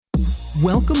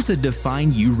Welcome to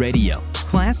Define You Radio.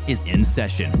 Class is in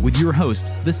session with your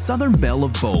host, the Southern Belle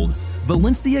of Bold,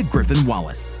 Valencia Griffin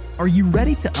Wallace. Are you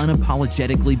ready to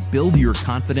unapologetically build your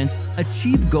confidence,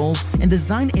 achieve goals, and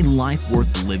design a life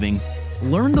worth living?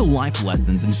 Learn the life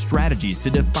lessons and strategies to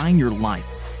define your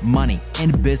life, money,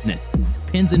 and business.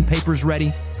 Pens and papers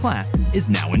ready? Class is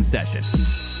now in session.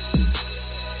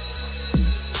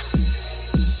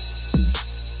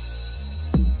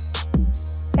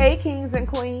 Hey kings and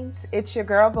queens, it's your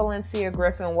girl Valencia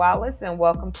Griffin Wallace and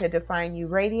welcome to Define You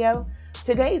Radio.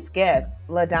 Today's guest,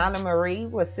 LaDonna Marie,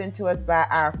 was sent to us by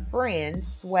our friends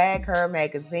Swag Her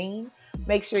Magazine.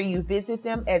 Make sure you visit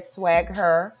them at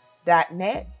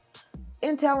swagher.net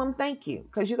and tell them thank you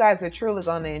because you guys are truly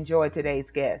going to enjoy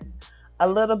today's guest. A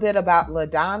little bit about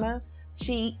LaDonna.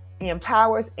 She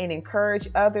empowers and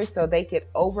encourages others so they can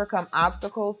overcome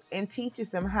obstacles and teaches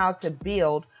them how to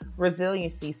build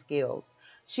resiliency skills.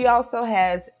 She also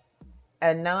has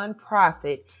a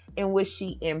nonprofit in which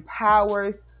she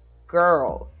empowers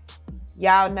girls.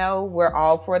 Y'all know we're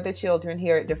all for the children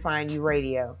here at Define You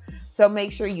Radio. So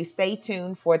make sure you stay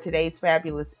tuned for today's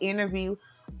fabulous interview.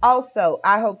 Also,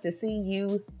 I hope to see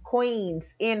you queens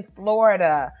in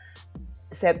Florida,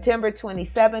 September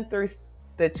 27th through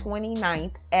the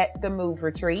 29th at the Move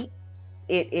Retreat.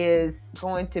 It is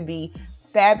going to be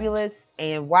fabulous.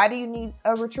 And why do you need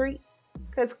a retreat?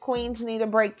 Because queens need a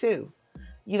break too.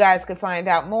 You guys can find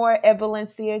out more at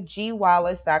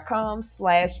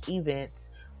valenciagwallace.com/events.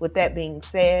 With that being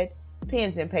said,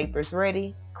 pens and papers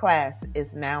ready. Class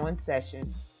is now in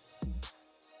session.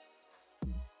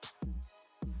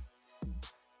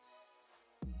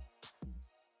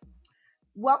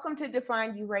 Welcome to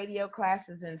Define You Radio. Class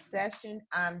is in session.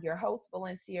 I'm your host,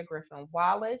 Valencia Griffin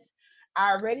Wallace.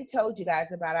 I already told you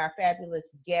guys about our fabulous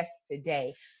guest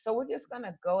today. So we're just going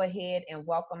to go ahead and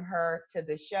welcome her to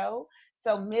the show.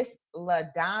 So Miss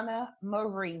LaDonna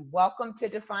Marie, welcome to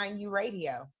Define You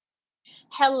Radio.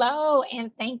 Hello,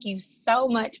 and thank you so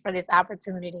much for this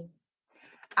opportunity.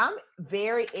 I'm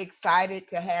very excited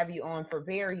to have you on for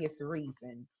various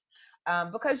reasons.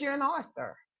 Because you're an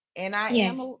author, and I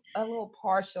am a little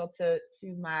partial to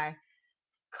my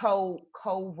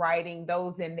co-writing,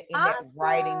 those in that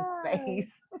writing space.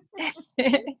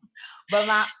 But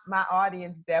my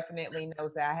audience definitely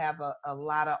knows that I have a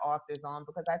lot of authors on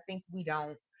because I think we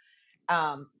don't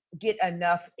get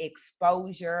enough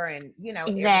exposure and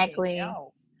Exactly. everything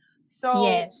else. So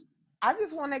yes. I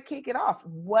just want to kick it off.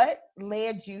 What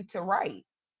led you to write?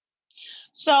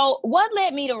 So what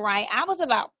led me to write? I was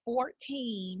about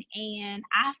 14 and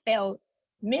I felt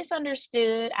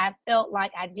misunderstood. I felt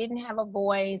like I didn't have a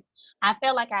voice. I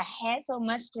felt like I had so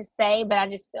much to say, but I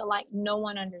just felt like no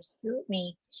one understood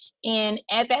me. And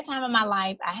at that time of my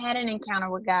life, I had an encounter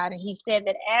with God, and he said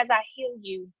that as I heal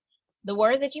you, the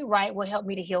words that you write will help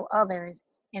me to heal others.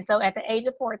 And so at the age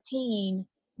of 14,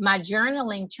 my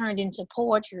journaling turned into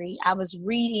poetry. I was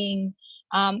reading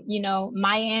Maya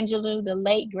Angelou, the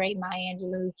late great Maya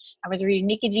Angelou. I was reading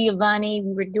Nikki Giovanni.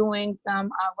 We were doing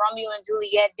some Romeo and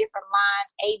Juliet, different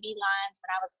lines, A-B lines when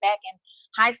I was back in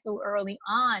high school early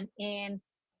on. And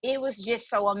it was just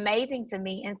so amazing to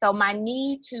me. And so my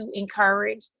need to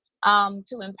encourage,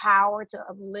 to empower, to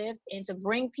uplift, and to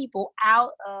bring people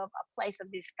out of a place of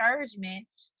discouragement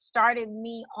started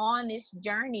me on this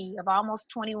journey of almost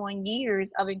 21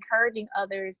 years of encouraging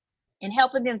others and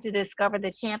helping them to discover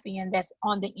the champion that's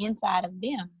on the inside of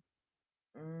them.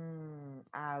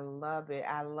 I love it.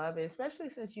 I love it, especially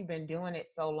since you've been doing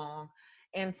it so long.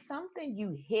 And something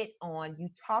you hit on, you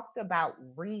talked about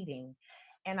reading.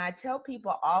 And I tell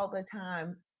people all the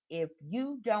time, if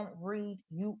you don't read,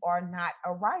 you are not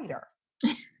a writer.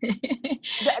 That's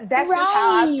just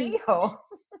how I feel.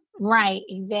 Right,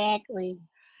 exactly.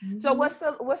 So what's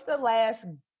the last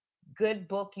good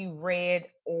book you read,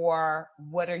 or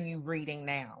what are you reading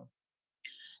now?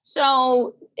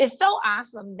 So it's so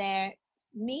awesome that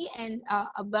me and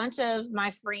a bunch of my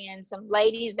friends, some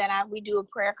ladies that we do a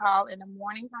prayer call in the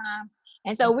morning time.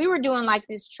 And so we were doing like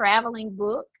this traveling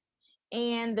book.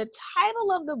 And the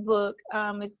title of the book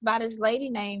is by this lady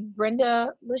named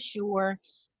Brenda LaSure.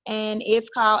 And it's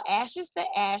called Ashes to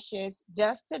Ashes,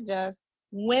 Dust to Dust,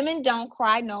 Women Don't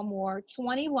Cry No More,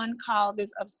 21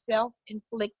 Causes of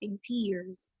Self-Inflicting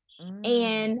Tears.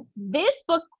 And this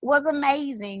book was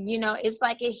amazing. It's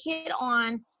like it hit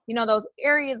on, those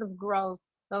areas of growth,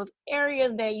 those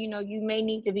areas that, you may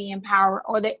need to be empowered,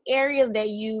 or the areas that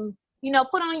you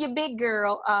put on your big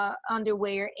girl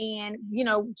underwear and,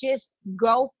 just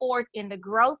go forth in the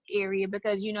growth area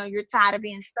because, you're tired of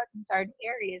being stuck in certain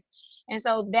areas. And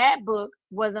so that book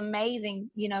was amazing,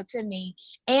 to me.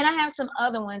 And I have some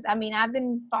other ones. I mean, I've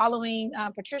been following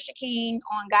Patricia King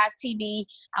on God's TV.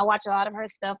 I watch a lot of her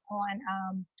stuff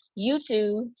on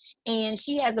YouTube. And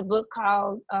she has a book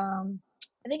called,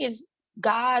 I think it's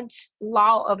God's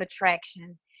Law of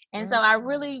Attraction. And so I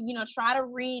really, try to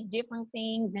read different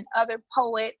things and other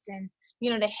poets and,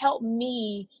 to help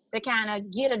me to kind of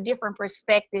get a different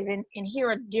perspective and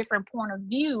hear a different point of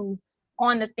view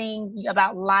on the things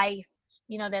about life,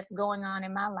 that's going on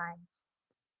in my life.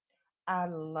 I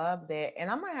love that. And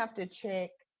I'm gonna have to check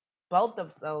both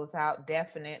of those out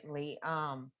definitely.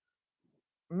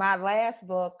 My last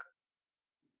book,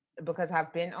 because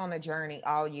I've been on a journey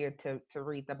all year to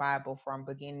read the Bible from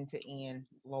beginning to end,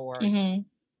 Lord. Mm-hmm.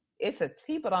 It's a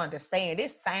people don't understand.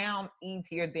 It sounds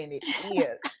easier than it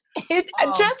is.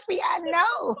 Um Trust me, I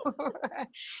know.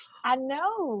 I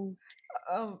know.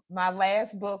 my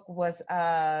last book was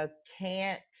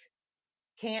Can't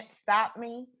Can't Stop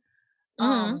Me,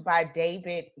 Mm-hmm. by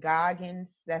David Goggins.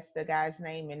 That's the guy's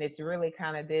name. And it's really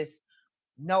kind of this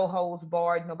no holds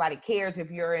barred, nobody cares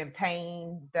if you're in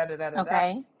pain, da da da da da.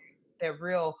 Okay. The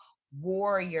real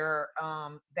warrior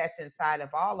that's inside of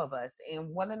all of us. And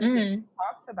one of the things Mm-hmm. he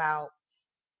talks about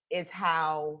is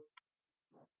how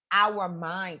our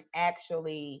mind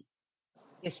actually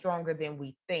is stronger than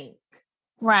we think,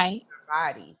 Right.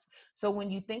 our bodies. So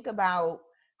when you think about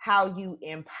how you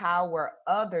empower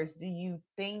others, do you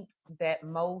think that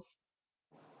most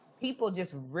people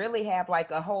just really have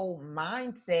like a whole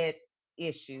mindset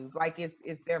issue? Like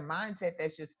it's their mindset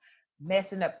that's just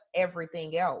messing up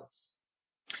everything else.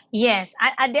 Yes,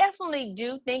 I definitely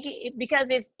do think because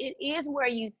it is where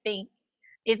you think,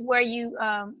 it's where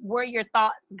your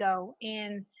thoughts go.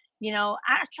 And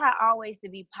I try always to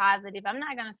be positive. I'm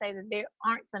not gonna say that there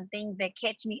aren't some things that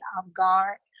catch me off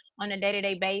guard on a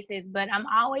day-to-day basis, but I'm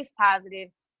always positive,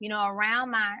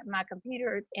 around my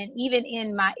computers and even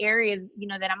in my areas,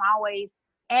 that I'm always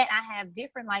at. I have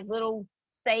different like little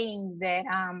sayings that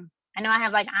I know I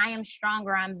have, like, I am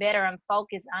stronger, I'm better, I'm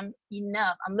focused, I'm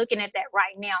enough. I'm looking at that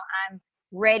right now. I'm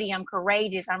ready, I'm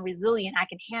courageous, I'm resilient, I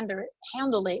can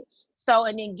handle it. So,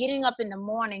 and then getting up in the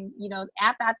morning,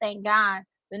 after I thank God,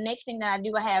 the next thing that I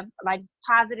do, I have like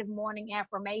positive morning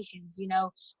affirmations,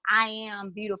 I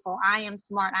am beautiful, I am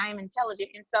smart, I am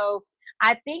intelligent. And so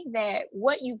I think that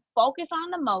what you focus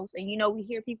on the most, and we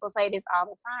hear people say this all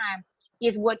the time,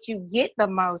 is what you get the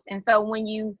most. And so when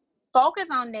you focus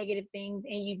on negative things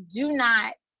and you do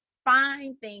not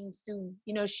find things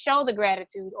to show the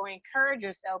gratitude or encourage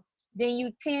yourself, then you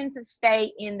tend to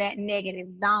stay in that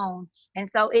negative zone. And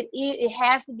so it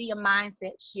has to be a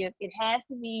mindset shift. It has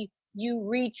to be you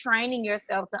retraining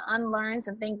yourself to unlearn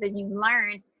some things that you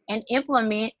learned and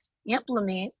implement,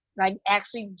 like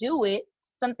actually do it,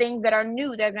 some things that are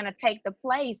new, they're going to take the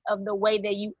place of the way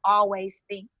that you always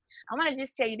think. I want to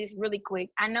just tell you this really quick.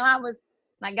 I know I was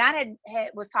my God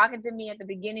was talking to me at the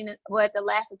beginning at the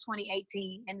last of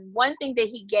 2018. And one thing that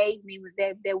he gave me was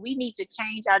that we need to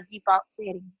change our default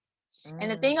settings. And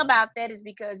the Mm, thing about that is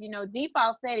because,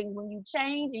 default settings, when you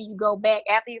change and you go back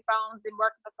after your phone's been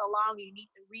working for so long, and you need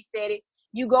to reset it,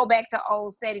 you go back to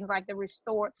old settings, like to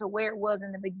restore it to where it was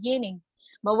in the beginning.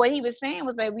 But what he was saying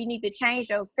was that we need to change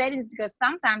those settings because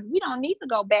sometimes we don't need to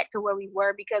go back to where we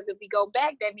were, because if we go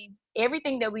back, that means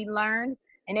everything that we learned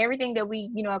and everything that we,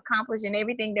 accomplished and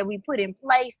everything that we put in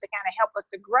place to kind of help us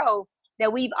to grow,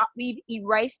 that we've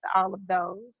erased all of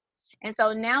those. And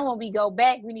so now when we go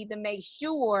back, we need to make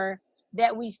sure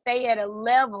that we stay at a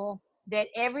level that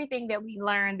everything that we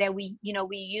learn, that we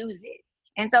use it.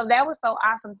 And so that was so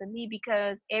awesome to me,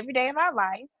 because every day of our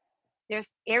life,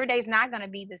 there's every day is not going to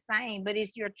be the same, but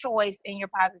it's your choice and your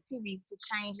positivity to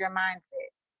change your mindset.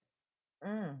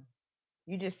 mm.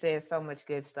 You just said so much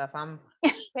good stuff. I'm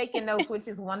taking notes, which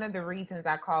is one of the reasons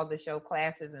I call the show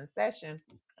Classes in Session,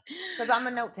 because I'm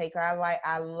a note taker.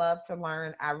 I love to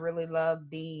learn. I really love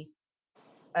the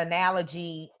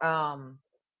analogy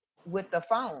with the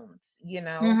phones,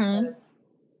 Mm-hmm. 'cause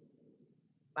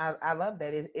I love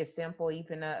that. It's simple.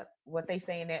 Even what they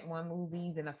say in that one movie,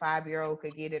 even a 5-year-old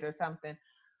could get it or something.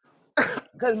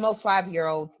 Because most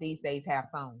 5-year-olds these days have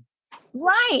phones.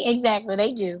 Right, exactly.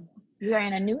 They do. We're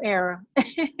in a new era.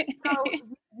 So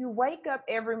you wake up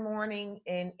every morning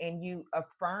and you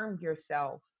affirm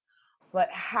yourself. But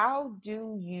how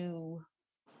do you,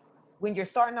 when you're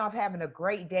starting off having a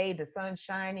great day, the sun's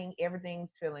shining,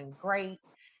 everything's feeling great,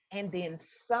 and then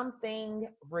something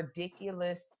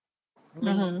ridiculously,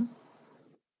 Mm-hmm.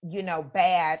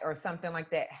 bad or something like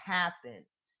that happens?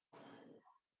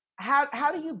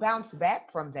 how do you bounce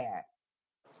back from that?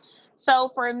 So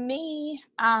for me,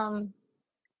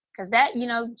 because that,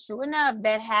 true enough,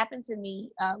 that happened to me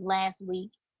last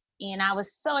week, and I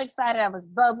was so excited, I was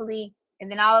bubbly,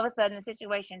 and then all of a sudden the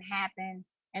situation happened,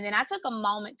 and then I took a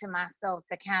moment to myself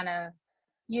to kind of,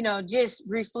 just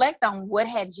reflect on what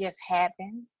had just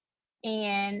happened,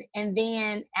 and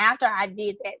then after I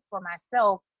did that for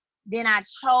myself, then I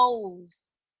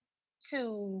chose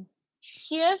to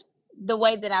shift the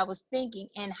way that I was thinking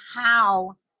and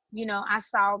how, I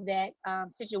solved that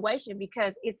situation,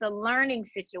 because it's a learning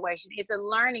situation. It's a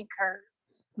learning curve.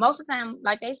 Most of the time,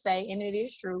 like they say, and it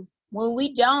is true, when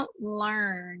we don't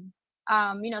learn,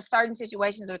 certain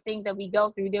situations or things that we go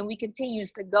through, then we continue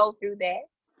to go through that.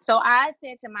 So I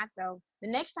said to myself, the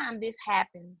next time this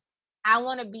happens, I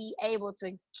want to be able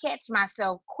to catch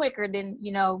myself quicker than,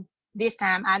 this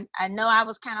time. I know I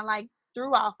was kind of like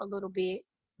threw off a little bit,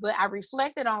 but I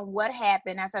reflected on what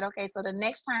happened. I said, okay, so the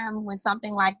next time when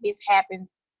something like this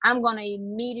happens, I'm going to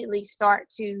immediately start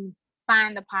to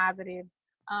find the positive,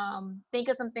 think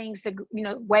of some things to,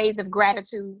 ways of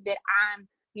gratitude that I'm,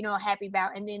 happy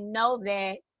about, and then know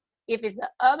that if it's the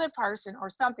other person or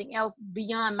something else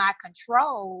beyond my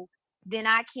control, then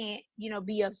I can't,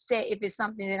 be upset if it's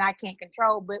something that I can't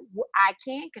control. But what I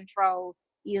can control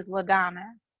is LaDonna.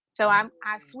 So I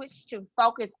switched to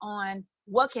focus on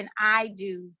what can I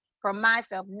do for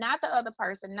myself, not the other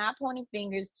person, not pointing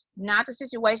fingers, not the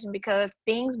situation, because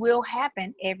things will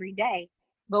happen every day.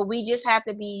 But we just have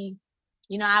to be,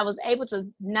 I was able to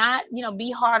not,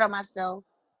 be hard on myself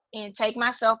and take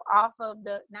myself off of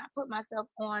not put myself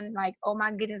on like, oh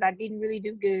my goodness, I didn't really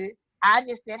do good. I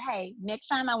just said, hey, next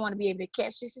time I want to be able to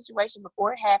catch this situation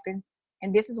before it happens.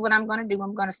 And this is what I'm going to do.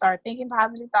 I'm going to start thinking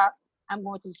positive thoughts. I'm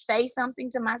going to say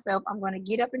something to myself. I'm going to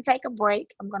get up and take a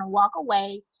break. I'm going to walk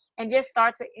away and just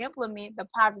start to implement the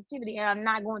positivity. And I'm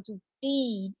not going to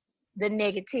feed the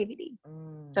negativity.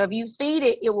 So if you feed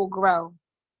it, it will grow.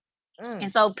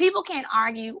 And so people can't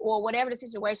argue, or whatever the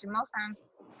situation. Most times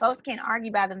folks can't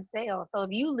argue by themselves. So if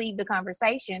you leave the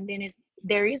conversation, then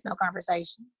there is no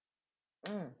conversation.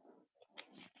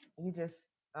 You just,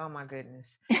 oh my goodness.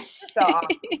 So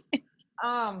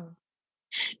awesome.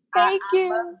 Thank I you.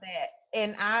 love that.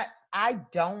 And I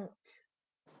don't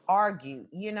argue.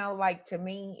 Like, to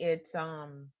me it's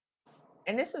and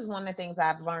this is one of the things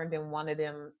I've learned in one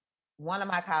of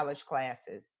my college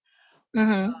classes,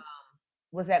 Mm-hmm.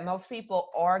 was that most people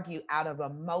argue out of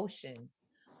emotion.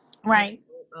 Right.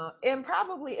 And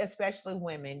probably especially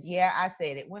women. Yeah, I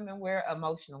said it. Women, we're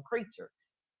emotional creatures.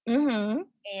 Mm-hmm.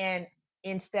 And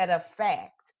instead of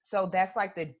fact. So that's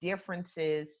like the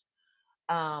differences.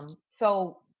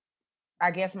 So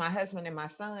I guess my husband and my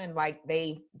son, like,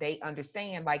 they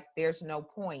understand, like, there's no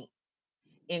point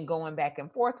in going back and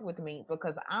forth with me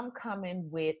because I'm coming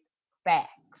with facts.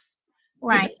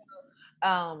 Right.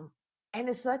 um and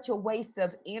it's such a waste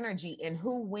of energy, and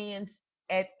who wins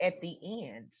at the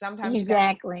end? Sometimes you gotta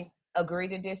Exactly. agree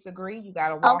to disagree. You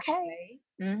gotta walk Okay. away.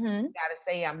 Mm-hmm. You gotta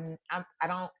say, I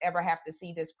don't ever have to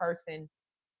see this person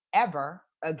ever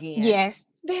again. Yes.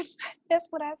 That's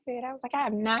what I said. I was like, I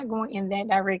am not going in that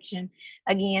direction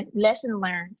again. Lesson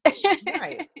learned.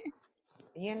 Right.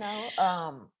 you know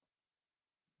um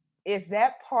is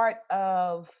that part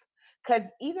of, because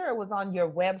either it was on your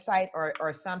website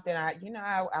or something, I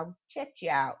checked you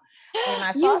out and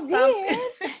I saw You something.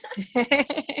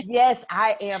 did. Yes,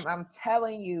 I'm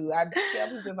telling you, I tell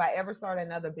people if I ever start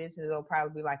another business, it'll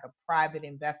probably be like a private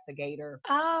investigator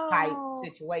type Oh.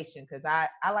 situation, because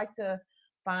I like to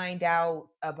find out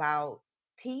about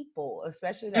people,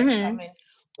 especially that's Mm-hmm. coming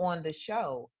on the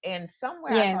show. And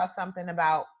somewhere I Yes. saw something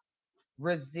about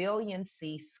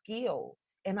resiliency skills.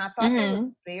 And I thought that was Mm-hmm.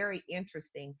 very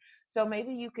interesting. So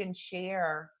maybe you can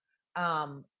share,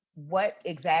 what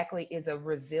exactly is a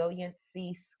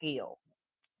resiliency skill?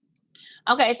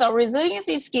 Okay, so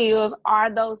resiliency skills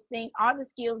are the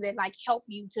skills that like help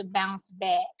you to bounce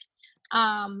back.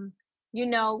 Um,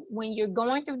 when you're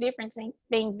going through different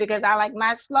things, because I like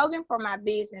my slogan for my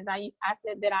business, I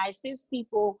said that I assist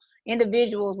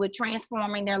individuals with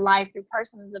transforming their life through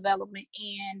personal development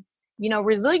and,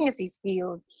 resiliency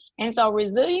skills. And so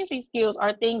resiliency skills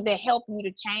are things that help you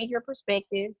to change your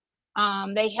perspective.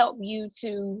 They help you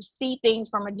to see things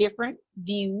from a different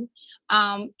view,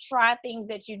 try things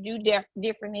that you do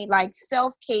differently, like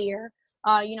self-care.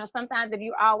 Sometimes if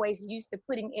you're always used to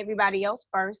putting everybody else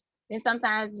first, then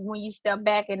sometimes when you step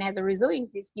back, and as a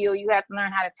resiliency skill, you have to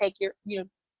learn how to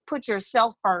put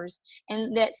yourself first,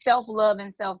 and that self-love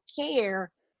and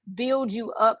self-care build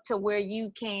you up to where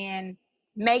you can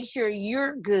make sure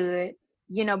you're good,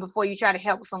 before you try to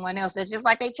help someone else. That's just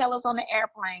like they tell us on the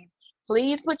airplanes.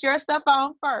 please put your stuff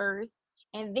on first,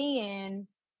 and then,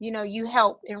 you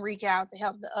help and reach out to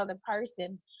help the other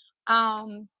person.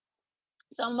 Um,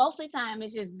 so most of the time,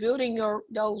 it's just building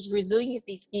those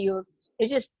resiliency skills.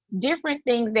 It's just different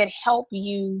things that help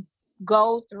you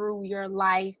go through your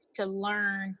life to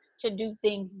learn to do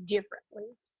things differently.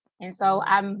 And so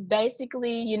I'm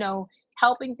basically,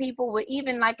 helping people with,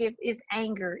 even like if it's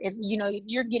anger, if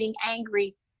you're getting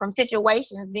angry from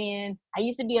situations, then I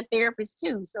used to be a therapist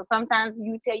too. So sometimes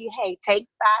you tell you, hey, take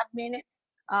 5 minutes,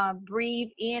 breathe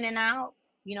in and out,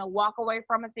 walk away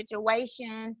from a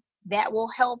situation that will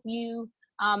help you.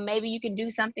 Maybe you can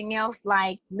do something else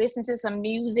like listen to some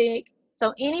music.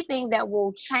 So anything that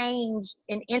will change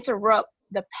and interrupt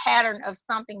the pattern of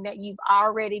something that you've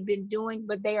already been doing,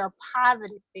 but they are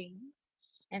positive things.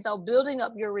 And so building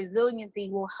up your resiliency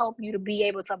will help you to be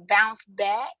able to bounce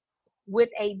back with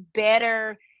a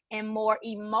better and more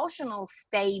emotional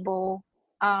stable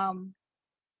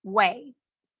way.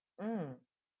 Mm.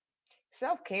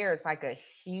 Self-care is like a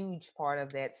huge part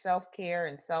of that. Self-care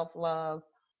and self-love.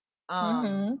 Um,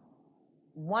 Mm-hmm.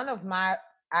 one of my,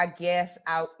 I guess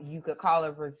out you could call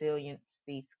it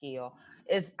resiliency skill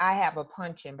is I have a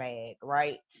punching bag,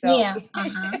 right? So Yeah.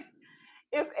 Uh-huh.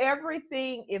 if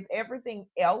everything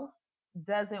else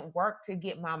doesn't work to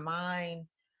get my mind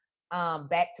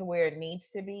back to where it needs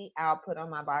to be, I'll put on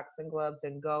my boxing gloves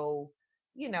and go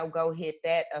hit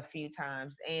that a few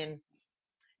times. And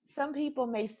some people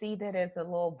may see that as a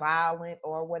little violent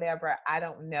or whatever. I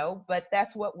don't know, but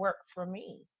that's what works for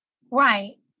me.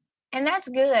 Right. And that's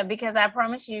good because I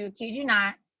promise you, kid you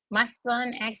not, my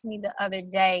son asked me the other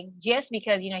day, just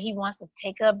because, he wants to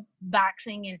take up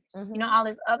boxing and, Hmm. all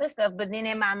this other stuff. But then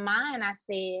in my mind, I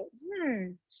said,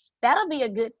 that'll be a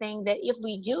good thing that if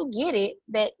we do get it,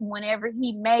 that whenever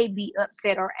he may be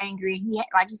upset or angry,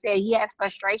 like you said, he has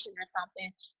frustration or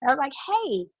something. I was like,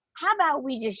 hey, how about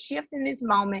we just shift in this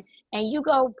moment and you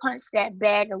go punch that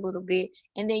bag a little bit,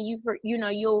 and then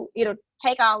it'll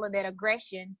take all of that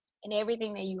aggression and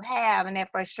everything that you have and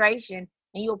that frustration,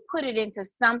 and you'll put it into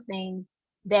something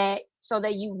that, so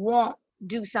that you won't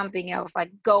do something else,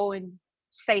 like go and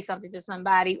say something to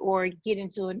somebody or get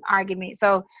into an argument.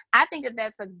 So I think that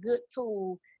that's a good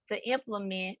tool to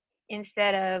implement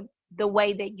instead of the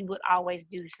way that you would always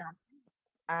do something.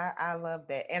 I love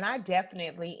that, and I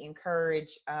definitely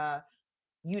encourage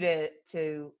you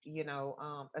to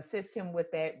assist him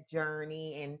with that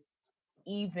journey. And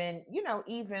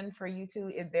even for you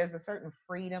too, if there's a certain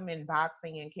freedom in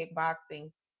boxing and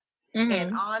kickboxing. And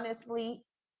Hmm. honestly,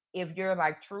 if you're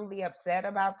like truly upset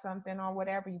about something or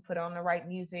whatever, you put on the right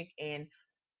music and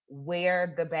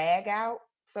wear the bag out,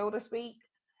 so to speak,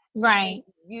 and Right.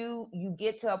 you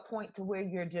get to a point to where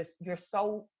you're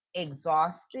so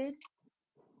exhausted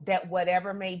that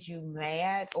whatever made you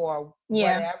mad or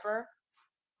Yeah. whatever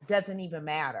doesn't even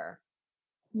matter.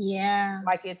 Yeah.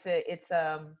 Like it's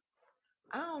I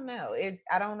don't know.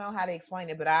 I don't know how to explain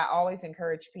it, but I always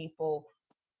encourage people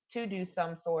to do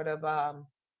some sort of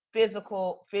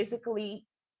physically,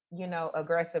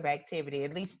 aggressive activity.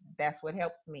 At least that's what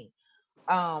helps me.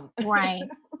 Um Right.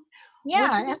 would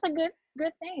Yeah, you that's a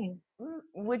good thing.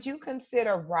 would you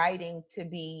consider writing to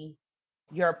be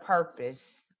your purpose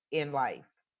in life?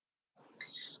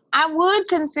 I would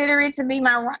consider it to be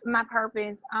my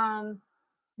purpose,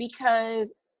 because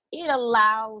it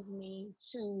allows me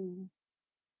to,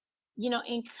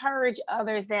 encourage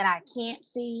others that I can't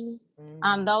see,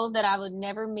 Mm, those that I would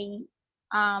never meet,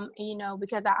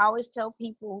 because I always tell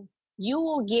people, you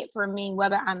will get from me,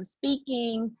 whether I'm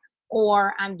speaking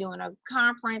or I'm doing a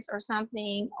conference or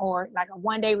something, or like a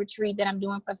 1-day retreat that I'm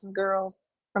doing for some girls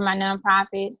for my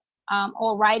nonprofit,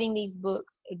 or writing these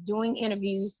books, doing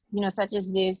interviews, such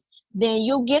as this, then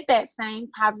you'll get that same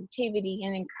positivity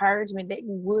and encouragement that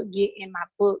you would get in my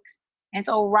books. And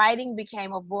so writing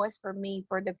became a voice for me,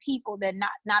 for the people that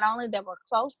not only that were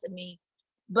close to me,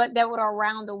 but that were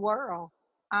around the world,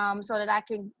 so that I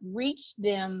could reach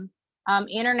them,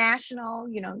 international,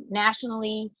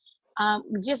 nationally,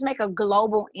 just make a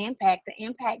global impact, to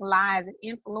impact lives and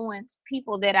influence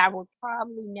people that I will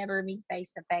probably never meet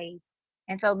face to face.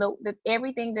 And so the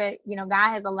everything that,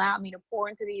 God has allowed me to pour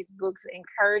into these books,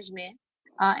 encouragement,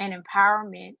 and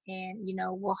empowerment, and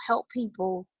will help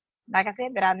people, like I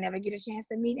said, that I'll never get a chance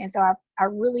to meet. And so I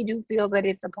really do feel that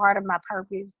it's a part of my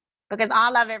purpose, because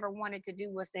all I've ever wanted to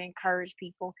do was to encourage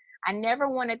people. I never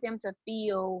wanted them to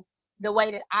feel the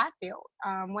way that I felt,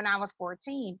 when I was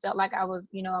 14. Felt like I was,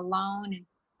 alone, and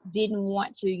didn't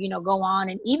want to, go on.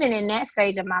 And even in that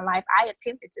stage of my life, I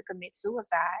attempted to commit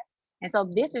suicide. And so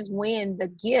this is when the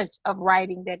gift of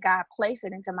writing, that God placed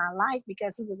it into my life,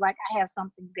 because he was like, I have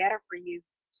something better for you.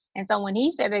 And so when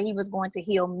he said that he was going to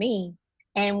heal me,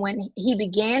 and when he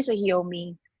began to heal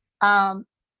me, um,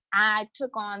 I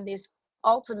took on this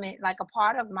ultimate, like a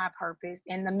part of my purpose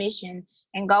and the mission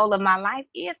and goal of my life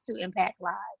is to impact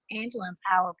lives and to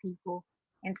empower people.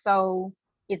 And so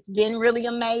it's been really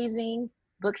amazing.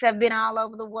 Books have been all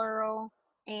over the world.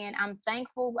 And I'm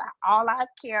thankful. All I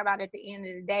care about at the end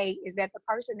of the day is that the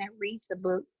person that reads the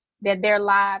book, that their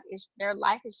life is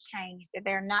changed, that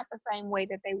they're not the same way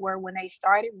that they were when they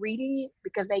started reading it,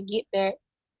 because they get that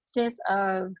sense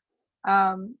of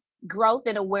um, growth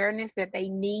and awareness that they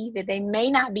need, that they may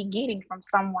not be getting from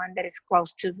someone that is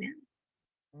close to them.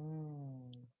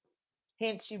 Mm.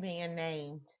 Hence you being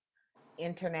named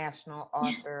International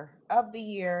Author of the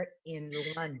Year in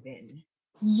London.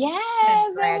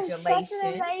 Yes, that is such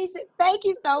an Congratulations. amazing. Thank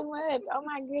you so much. Oh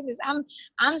my goodness,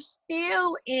 I'm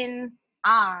still in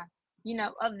awe,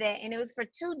 of that. And it was for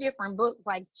two different books,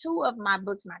 like two of my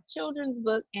books, my children's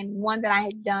book, and one that I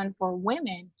had done for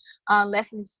women,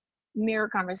 Lessons, Mirror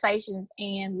Conversations,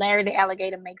 and Larry the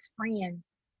Alligator Makes Friends.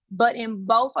 But in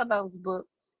both of those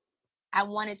books, I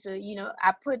wanted to,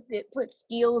 I put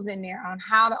skills in there on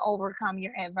how to overcome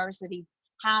your adversity,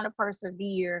 how to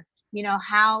persevere,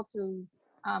 how to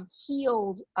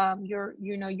heal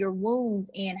your wounds,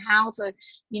 and how to,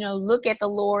 look at the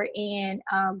Lord and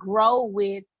grow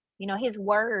with, His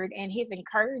word and His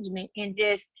encouragement, and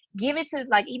just give it to,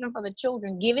 like, even for the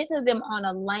children, give it to them on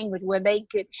a language where they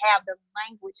could have the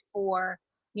language for,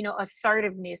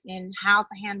 assertiveness and how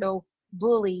to handle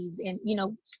bullies and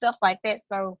stuff like that.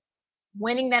 So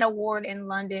winning that award in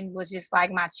London was just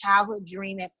like my childhood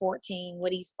dream at 14,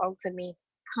 what he spoke to me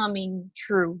coming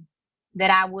true,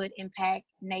 that I would impact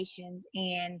nations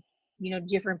and,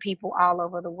 different people all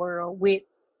over the world with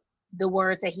the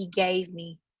words that he gave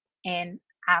me. And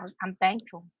I'm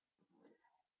thankful.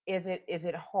 Is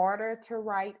it harder to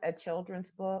write a children's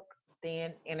book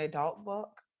than an adult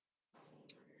book?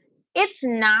 It's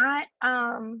not,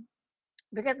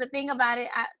 because the thing about it,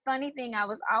 funny thing, I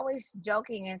was always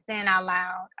joking and saying out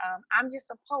loud, I'm just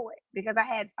a poet, because I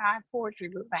had 5 poetry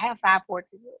books. I have 5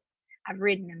 poetry books. I've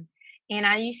written them. And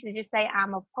I used to just say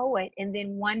I'm a poet. And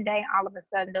then one day, all of a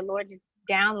sudden, the Lord just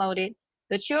downloaded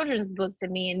the children's book to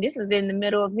me. And this was in the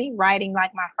middle of me writing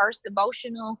like my first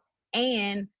devotional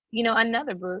and,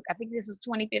 another book. I think this was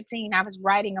 2015. I was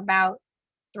writing about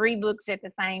 3 books at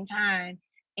the same time.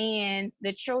 And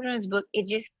the children's book, it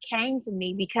just came to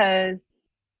me because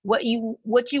what you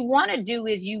want to do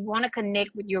is you want to connect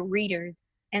with your readers.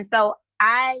 And so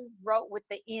I wrote with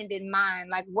the end in mind,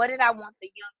 like, what did I want the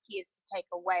young kids to take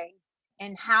away,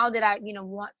 and how did I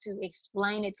want to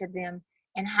explain it to them,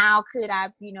 and how could I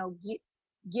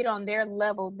get on their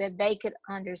level that they could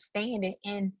understand it.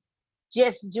 And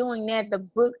just doing that, the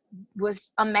book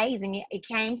was amazing. It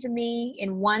came to me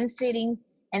in one sitting,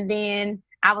 and then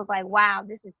I was like, wow,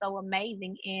 this is so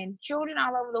amazing. And children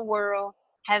all over the world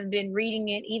have been reading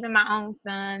it. Even my own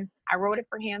son, I wrote it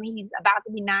for him. He's about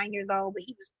to be 9 years old, but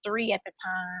he was 3 at the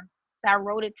time. So I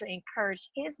wrote it to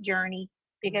encourage his journey,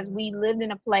 because Mhm. we lived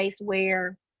in a place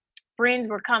where friends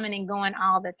were coming and going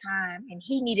all the time, and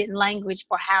he needed language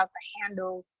for how to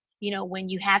handle, when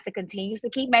you have to continue to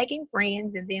keep making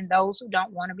friends, and then those who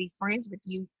don't want to be friends with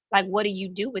you, like, what do you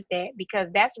do with that? Because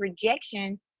that's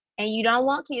rejection, and you don't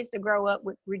want kids to grow up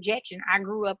with rejection. I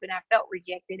grew up and I felt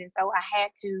rejected, and so I had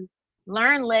to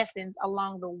learn lessons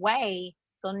along the way.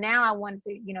 So now I wanted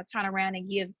to, turn around and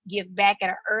give back at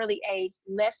an early age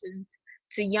lessons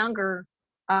to younger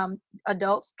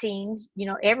adults, teens,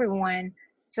 everyone,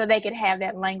 so they could have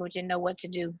that language and know what to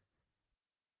do.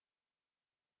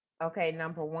 Okay,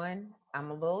 number one,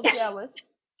 I'm a little jealous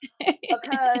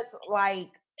because, like,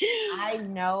 I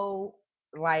know,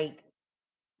 like,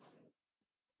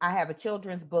 I have a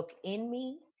children's book in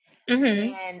me,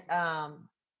 Mhm. and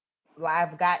well,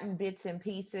 I've gotten bits and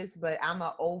pieces, but I'm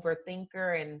a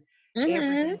overthinker and Mhm.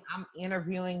 everything. I'm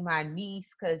interviewing my niece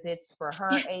because it's for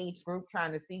her age group,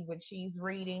 trying to see what she's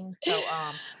reading. So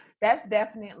that's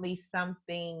definitely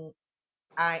something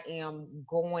I am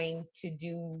going to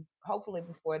do, hopefully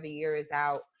before the year is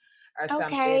out or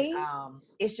something. Okay.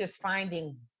 It's just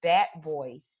finding that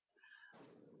voice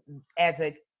as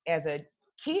a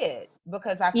kid,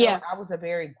 because I feel Yeah. like I was a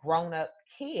very grown up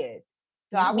kid.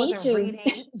 So I Me wasn't too.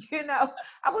 reading,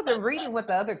 I wasn't reading what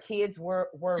the other kids were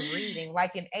reading.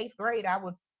 Like in 8th grade, I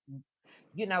was,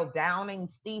 downing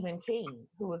Stephen King,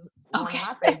 who was one of Okay.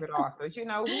 my favorite authors.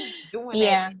 Who's doing that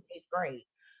Yeah. in 8th grade?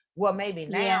 Well, maybe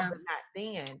now, Yeah. but not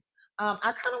then. I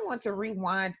kind of want to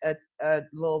rewind a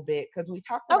little bit because we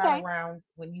talked about Okay. around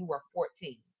when you were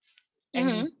 14, and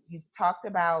you Mhm. you talked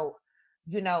about,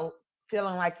 you know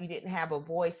feeling like you didn't have a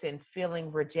voice and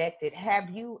feeling rejected.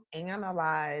 Have you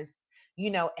analyzed,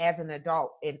 as an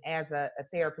adult and as a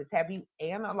therapist, have you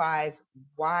analyzed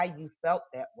why you felt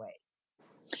that way?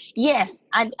 Yes,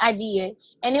 I did.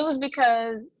 And it was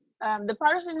because the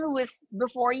person who is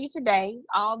before you today,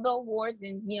 all the awards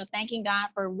and, thanking God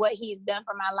for what he's done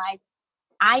for my life,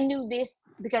 I knew this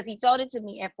because he told it to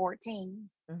me at 14.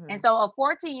 And Hmm. so a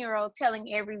 14-year-old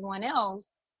telling everyone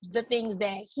else the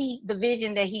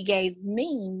vision that he gave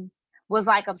me was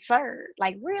like absurd.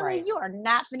 Like, really? Right. You are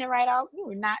not finna write out,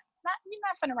 you're not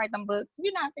finna write them books.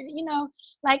 You're not finna,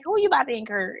 like, who you about to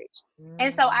encourage?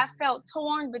 And so I Mm. felt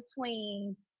torn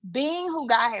between being who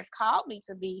God has called me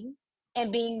to be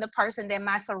and being the person that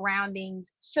my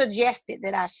surroundings suggested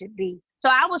that I should be. So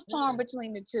I was torn Mm.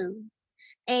 between the two.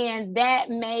 And that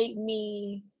made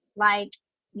me like,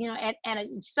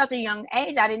 such a young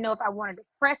age, I didn't know if I wanted to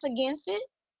press against it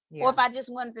or Yeah. if I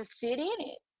just wanted to sit in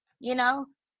it, you know?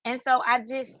 And so I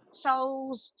just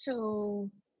chose to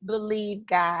believe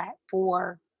God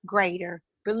for greater,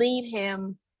 believe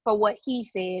him for what he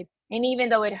said. And even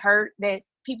though it hurt that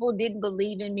people didn't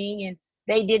believe in me and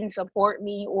they didn't support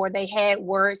me or they had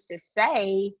words to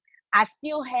say, I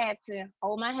still had to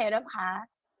hold my head up high.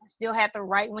 I still had to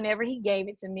write whenever he gave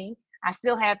it to me. I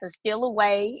still had to steal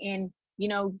away and,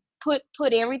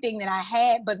 put everything that I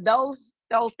had. But those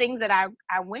things that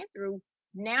I went through,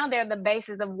 now they're the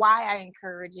basis of why I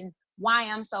encourage and why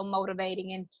I'm so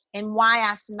motivating and why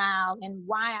I smile and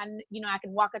why I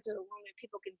can walk into a room and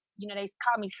people can, they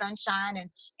call me sunshine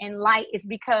and light. Is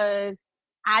because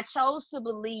I chose to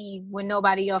believe when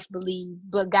nobody else believed,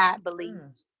 but God Mm.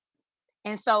 believed.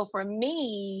 And so for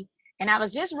me, and I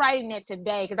was just writing that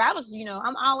today because I was,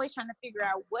 I'm always trying to figure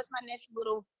out what's my next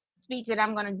little speech that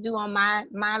I'm going to do on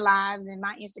my lives and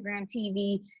my Instagram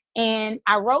TV. And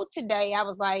I wrote today, I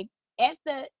was like, at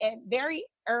very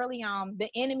early on, the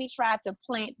enemy tried to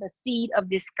plant the seed of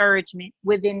discouragement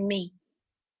within me.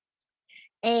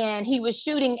 And he was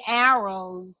shooting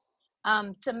arrows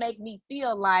to make me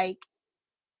feel like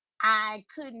I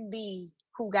couldn't be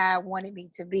who God wanted me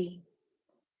to be.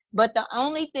 But the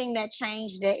only thing that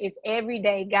changed that is every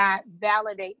day God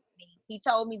validates me. He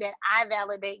told me that I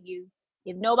validate you.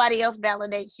 If nobody else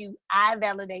validates you, I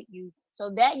validate you.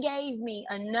 So that gave me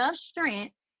enough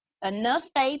strength, enough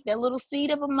faith, that little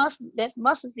seed of that's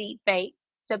mustard seed faith,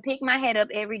 to pick my head up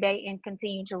every day and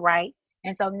continue to write.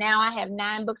 And so now I have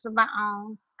 9 books of my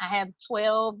own. I have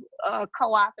 12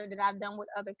 co-authored that I've done with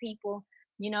other people,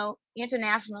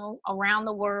 international, around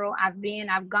the world.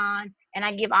 I've gone, and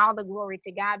I give all the glory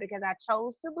to God because I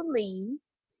chose to believe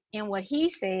in what he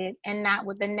said and not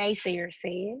what the naysayer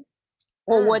said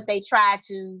or what Mm. they tried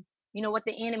to, what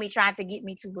the enemy tried to get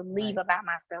me to believe Right. about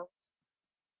myself.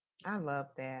 I love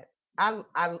that.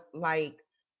 I like.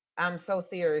 I'm so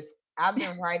serious. I've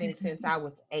been writing since I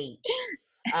was 8.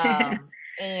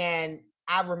 And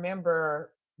I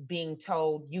remember being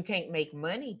told you can't make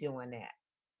money doing that.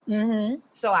 Mm-hmm.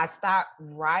 So I stopped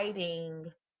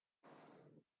writing,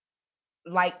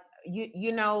 like,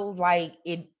 like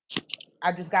it.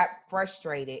 I just got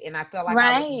frustrated and I felt like I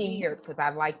was Right. weird because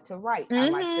I like to write. I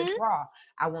like to Mm-hmm. draw.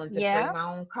 I wanted to Yeah. create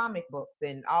my own comic books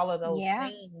and all of those Yeah.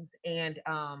 things. And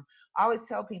I always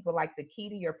tell people, like, the key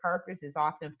to your purpose is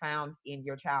often found in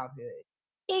your childhood.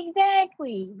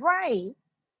 Exactly. Right.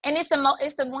 And it's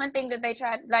the one thing that they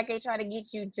try to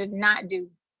get you to not do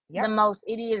the Yep. most.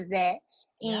 It is that.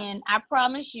 Yep. And I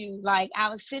promise you, like, I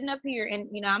was sitting up here and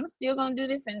I'm still gonna do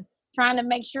this and trying to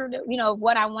make sure that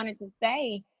what I wanted to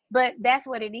say. But that's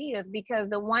what it is, because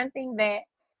the one thing that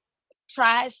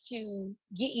tries to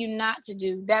get you not to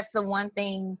do, that's the one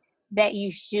thing that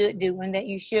you should do and that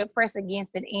you should press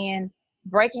against it, and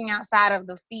breaking outside of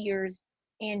the fears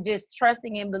and just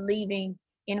trusting and believing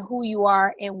in who you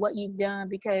are and what you've done.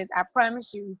 Because I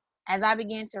promise you, as I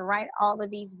began to write all of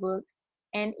these books,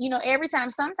 and every time,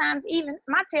 sometimes even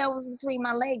my tail was between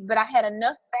my legs, but I had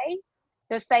enough faith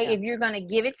to say, Yeah. if you're going to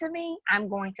give it to me, I'm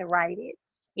going to write it.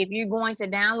 If you're going to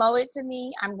download it to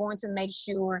me, I'm going to make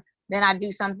sure then I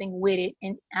do something with it,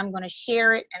 and I'm going to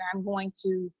share it, and I'm going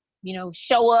to,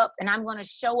 show up, and I'm going to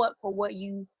show up for what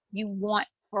you want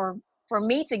for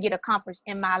me to get accomplished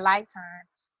in my lifetime.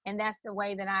 And that's the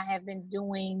way that I have been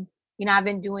doing, I've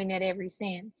been doing it ever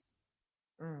since.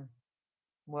 Mm.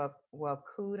 Well,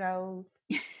 kudos.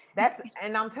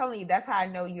 And I'm telling you, that's how I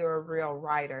know you're a real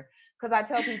writer. Because I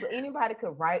tell people anybody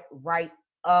could write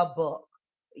a book.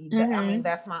 I mean, Mhm.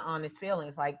 that's my honest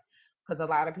feelings. Like, because a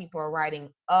lot of people are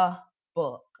writing a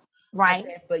book. I Right.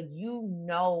 said, but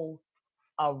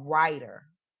a writer.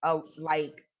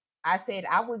 Like I said,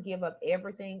 I would give up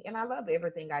everything, and I love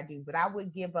everything I do, but I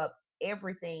would give up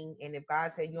everything. And if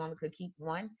God said you only could keep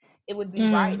one, it would be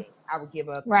Mm, writing. I would give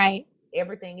up right.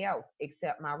 everything else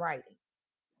except my writing.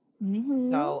 Hmm.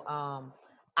 So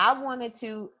I wanted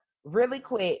to really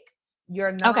quick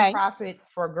your Okay. nonprofit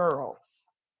for girls.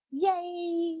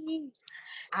 Yay.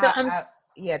 So I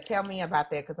yeah, tell me about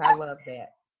that because I love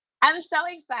that. I'm so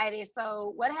excited.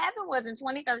 So what happened was in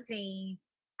 2013,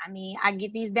 I mean, I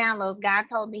get these downloads. God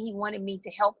told me he wanted me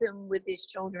to help him with his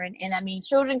children. And I mean,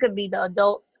 children could be the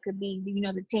adults, could be,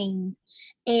 the teens.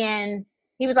 And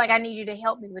he was like, I need you to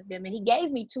help me with them. And he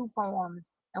gave me two poems.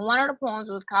 And one of the poems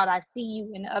was called I See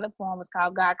You, and the other poem was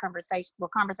called God Conversation, well,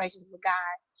 Conversations with God.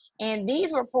 And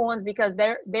these were poems because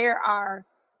there are,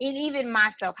 and even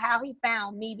myself, how he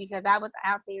found me, because I was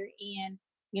out there and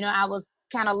I was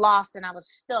kind of lost and I was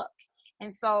stuck.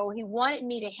 And so he wanted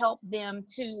me to help them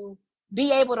to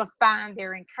be able to find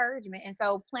their encouragement. And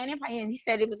so and he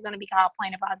said it was going to be called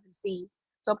Planting Positive Seeds.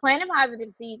 So Planting Positive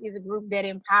Seeds is a group that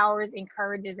empowers,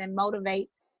 encourages, and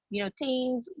motivates,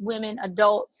 teens, women,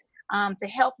 adults, to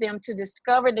help them to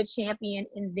discover the champion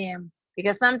in them.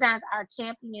 Because sometimes our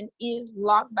champion is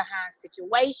locked behind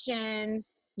situations,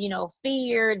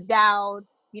 fear, doubt,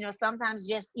 sometimes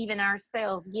just even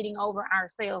ourselves, getting over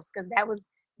ourselves, because that was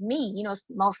me,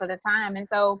 most of the time. And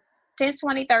so since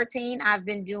 2013, I've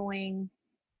been doing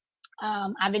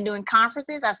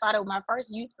conferences. I started with my first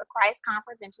Youth for Christ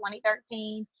conference in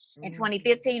 2013. In Mhm.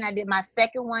 2015, I did my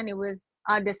second one. It was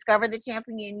Discover the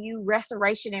Champion in You,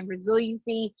 Restoration and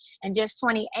Resiliency. And just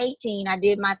 2018, I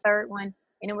did my third one,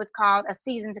 and it was called A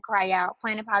Season to Cry Out.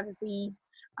 Planting Positive Seeds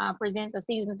presents A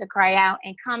Season to Cry Out.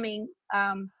 And coming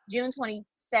June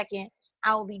 22nd,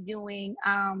 I will be doing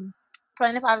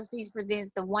Planting Positive Seeds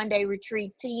presents the one-day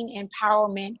retreat, Teen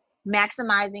Empowerment,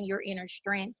 Maximizing Your Inner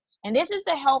Strength. And this is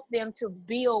to help them to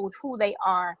build who they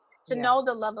are, to Yeah. know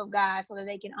the love of God so that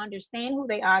they can understand who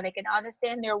they are, they can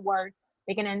understand their worth,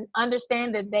 they can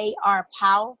understand that they are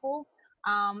powerful,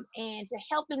 and to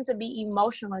help them to be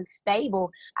emotionally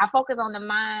stable. I focus on the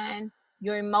mind,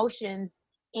 your emotions,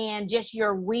 and just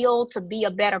your will to be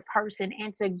a better person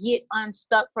and to get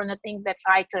unstuck from the things that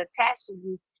try to attach to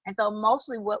you. And so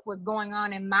mostly what was going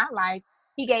on in my life,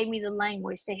 he gave me the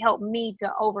language to help me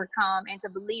to overcome and to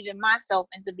believe in myself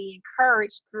and to be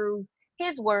encouraged through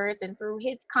his words and through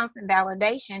his constant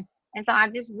validation. And so I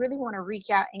just really want to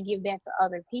reach out and give that to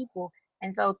other people.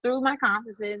 And so through my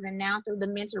conferences and now through the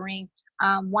mentoring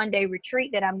one day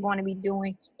retreat that I'm going to be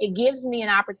doing, it gives me an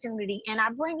opportunity. And I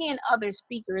bring in other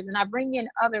speakers and I bring in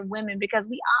other women because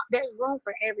there's room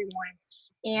for everyone.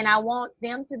 And I want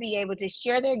them to be able to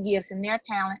share their gifts and their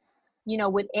talents,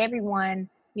 with everyone,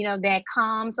 that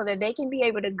comes, so that they can be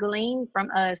able to glean from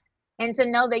us and to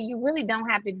know that you really don't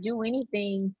have to do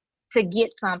anything to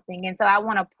get something. And so I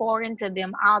want to pour into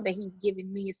them all that he's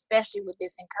given me, especially with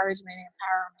this encouragement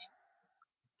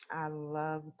and empowerment. I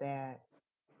love that.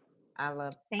 I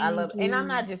love, Thank and I'm you.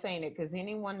 not just saying it because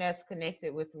anyone that's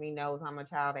connected with me knows I'm a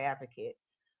child advocate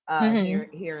Hmm.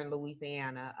 here in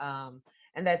Louisiana.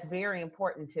 And that's very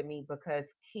important to me because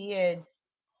kids,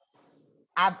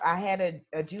 I had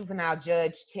a juvenile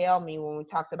judge tell me when we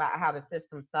talked about how the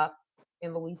system sucks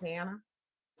in Louisiana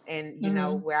and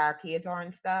Hmm. where our kids are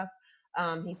and stuff.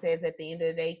 He says at the end of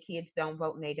the day, kids don't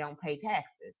vote and they don't pay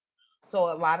taxes.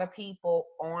 So a lot of people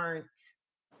aren't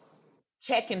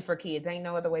checking for kids. Ain't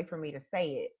no other way for me to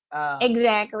say it.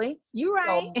 Exactly. You're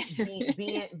right.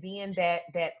 So being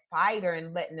that fighter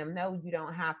and letting them know you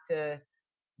don't have to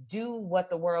do what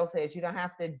the world says. You don't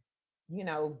have to, you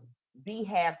know, be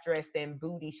half dressed and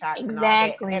booty shots and all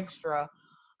that Exactly. extra.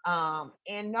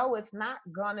 And no, it's not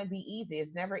gonna be easy.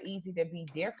 It's never easy to be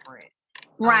different.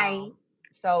 Right. Um,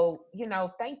 so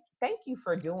thank you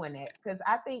for doing that because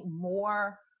I think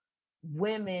more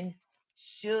women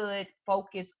should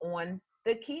focus on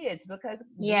the kids because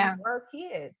we Yeah. were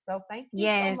kids. So thank you so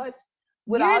Yes. much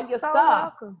with You're all your so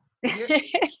stuff. welcome. You're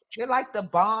you're like the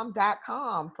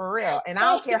bomb.com for real. And I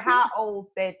don't Thank care how old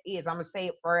that is. I'm gonna say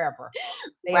it forever.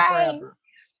 Say it Right. forever.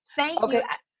 Thank you. Okay.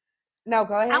 No,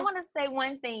 go I ahead. want to say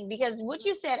one thing, because what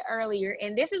you said earlier,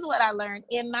 and this is what I learned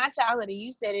in my childhood, and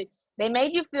you said it, they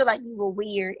made you feel like you were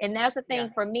weird. And that's the Yeah.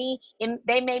 thing for me.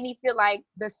 They made me feel like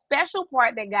the special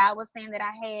part that God was saying that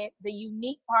I had, the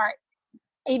unique part,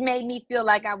 it made me feel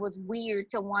like I was weird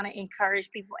to want to encourage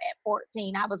people at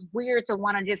 14. I was weird to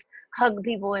want to just hug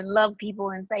people and love people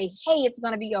and say, hey, it's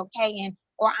going to be okay. And,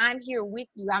 or I'm here with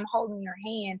you, I'm holding your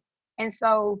hand. And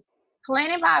so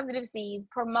planting positive seeds,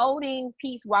 promoting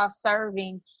peace while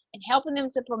serving, and helping them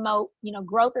to promote,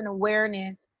 growth and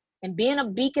awareness, and being a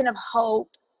beacon of hope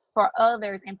for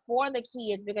others and for the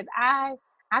kids, because I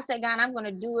said, God, I'm going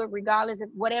to do it regardless of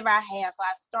whatever I have. So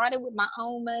I started with my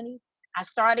own money. I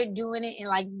started doing it, and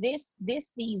like this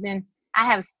season, I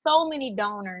have so many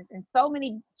donors and so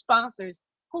many sponsors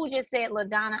who just said,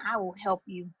 LaDonna, I will help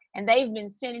you. And they've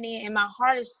been sending in, and my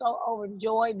heart is so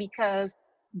overjoyed because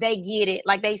they get it.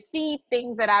 Like, they see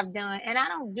things that I've done, and I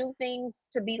don't do things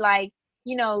to be like,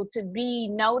 to be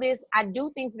noticed. I do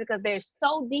things because they're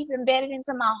so deep embedded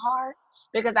into my heart,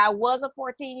 because I was a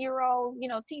 14-year-old,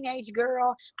 teenage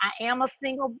girl. I am a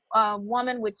single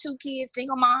woman with 2 kids,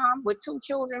 single mom with 2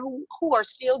 children who are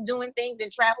still doing things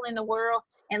and traveling the world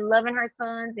and loving her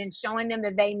sons and showing them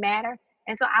that they matter.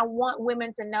 And so I want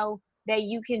women to know that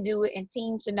you can do it, and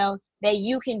teens to know that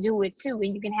you can do it too.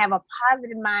 And you can have a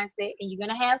positive mindset, and you're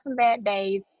going to have some bad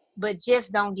days, but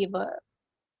just don't give up.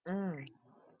 Don't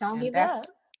And give up.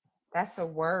 that's a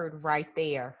word right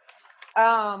there.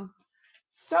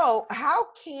 So how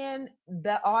can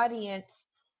the audience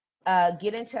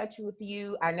get in touch with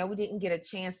you? I know we didn't get a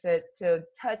chance to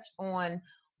touch on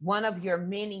one of your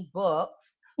many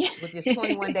books, which is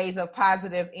 21 Days of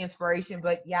Positive Inspiration,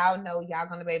 but y'all know y'all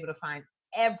going to be able to find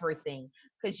everything,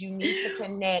 because you need to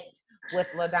connect with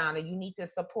LaDonna. You need to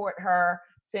support her,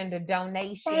 send a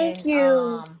donation. Thank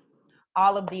you.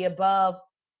 All of the above.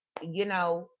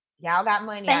 Y'all got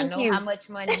money. Thank I know you. how much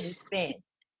money you spend.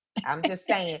 I'm just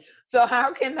saying. So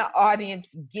how can the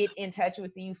audience get in touch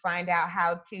with you, find out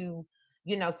how to,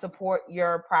 support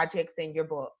your projects and your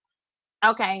books?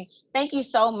 Okay, thank you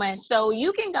so much. So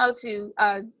you can go to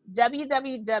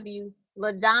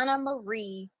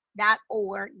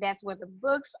www.ladonnamarie.org. That's where the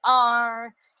books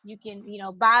are. You can,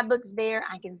 buy books there.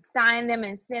 I can sign them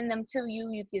and send them to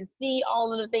you. You can see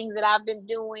all of the things that I've been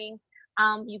doing.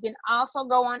 You can also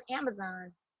go on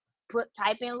Amazon.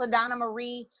 Type in LaDonna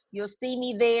Marie. You'll see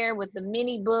me there with the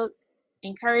mini books,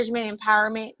 encouragement,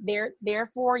 empowerment. They're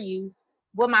for you.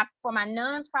 For my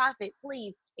nonprofit,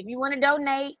 please, if you want to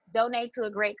donate to a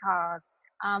great cause.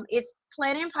 It's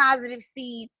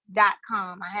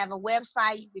plantingpositiveseeds.com. I have a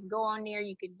website. You can go on there.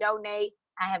 You can donate.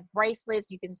 I have bracelets.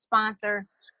 You can sponsor.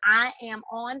 I am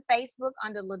on Facebook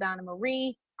under LaDonna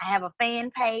Marie. I have a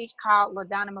fan page called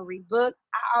LaDonna Marie Books.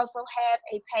 I also have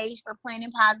a page for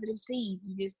Planting Positive Seeds.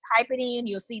 You just type it in.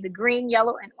 You'll see the green,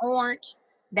 yellow, and orange.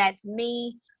 That's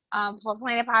me for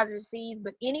Planting Positive Seeds.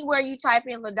 But anywhere you type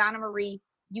in LaDonna Marie,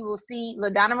 you will see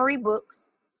LaDonna Marie Books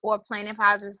or Planting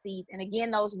Positive Seeds. And again,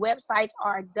 those websites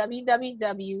are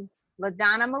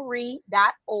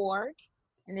www.ladonnamarie.org.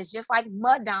 And it's just like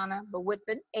Madonna, but with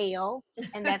an L.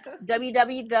 And that's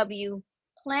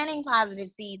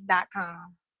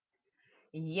www.plantingpositiveseeds.com.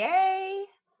 Yay!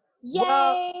 Yay!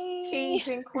 Well, kings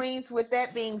and queens, with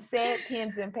that being said,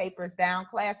 pens and papers down.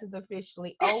 Class is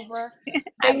officially over.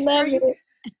 Make sure you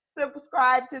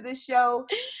subscribe to the show.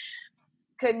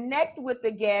 Connect with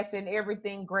the guests and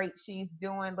everything great she's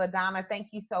doing. LaDonna, thank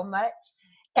you so much.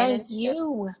 Thank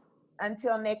you.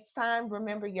 Until next time,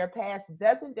 remember, your past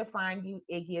doesn't define you.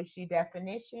 It gives you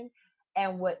definition.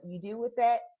 And what you do with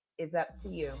that is up to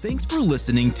you. Thanks for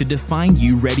listening to Define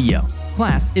You Radio.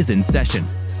 Class is in session.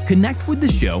 Connect with the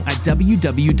show at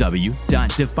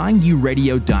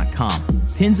www.defineyouradio.com.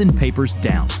 Pens and papers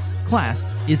down.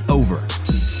 Class is over.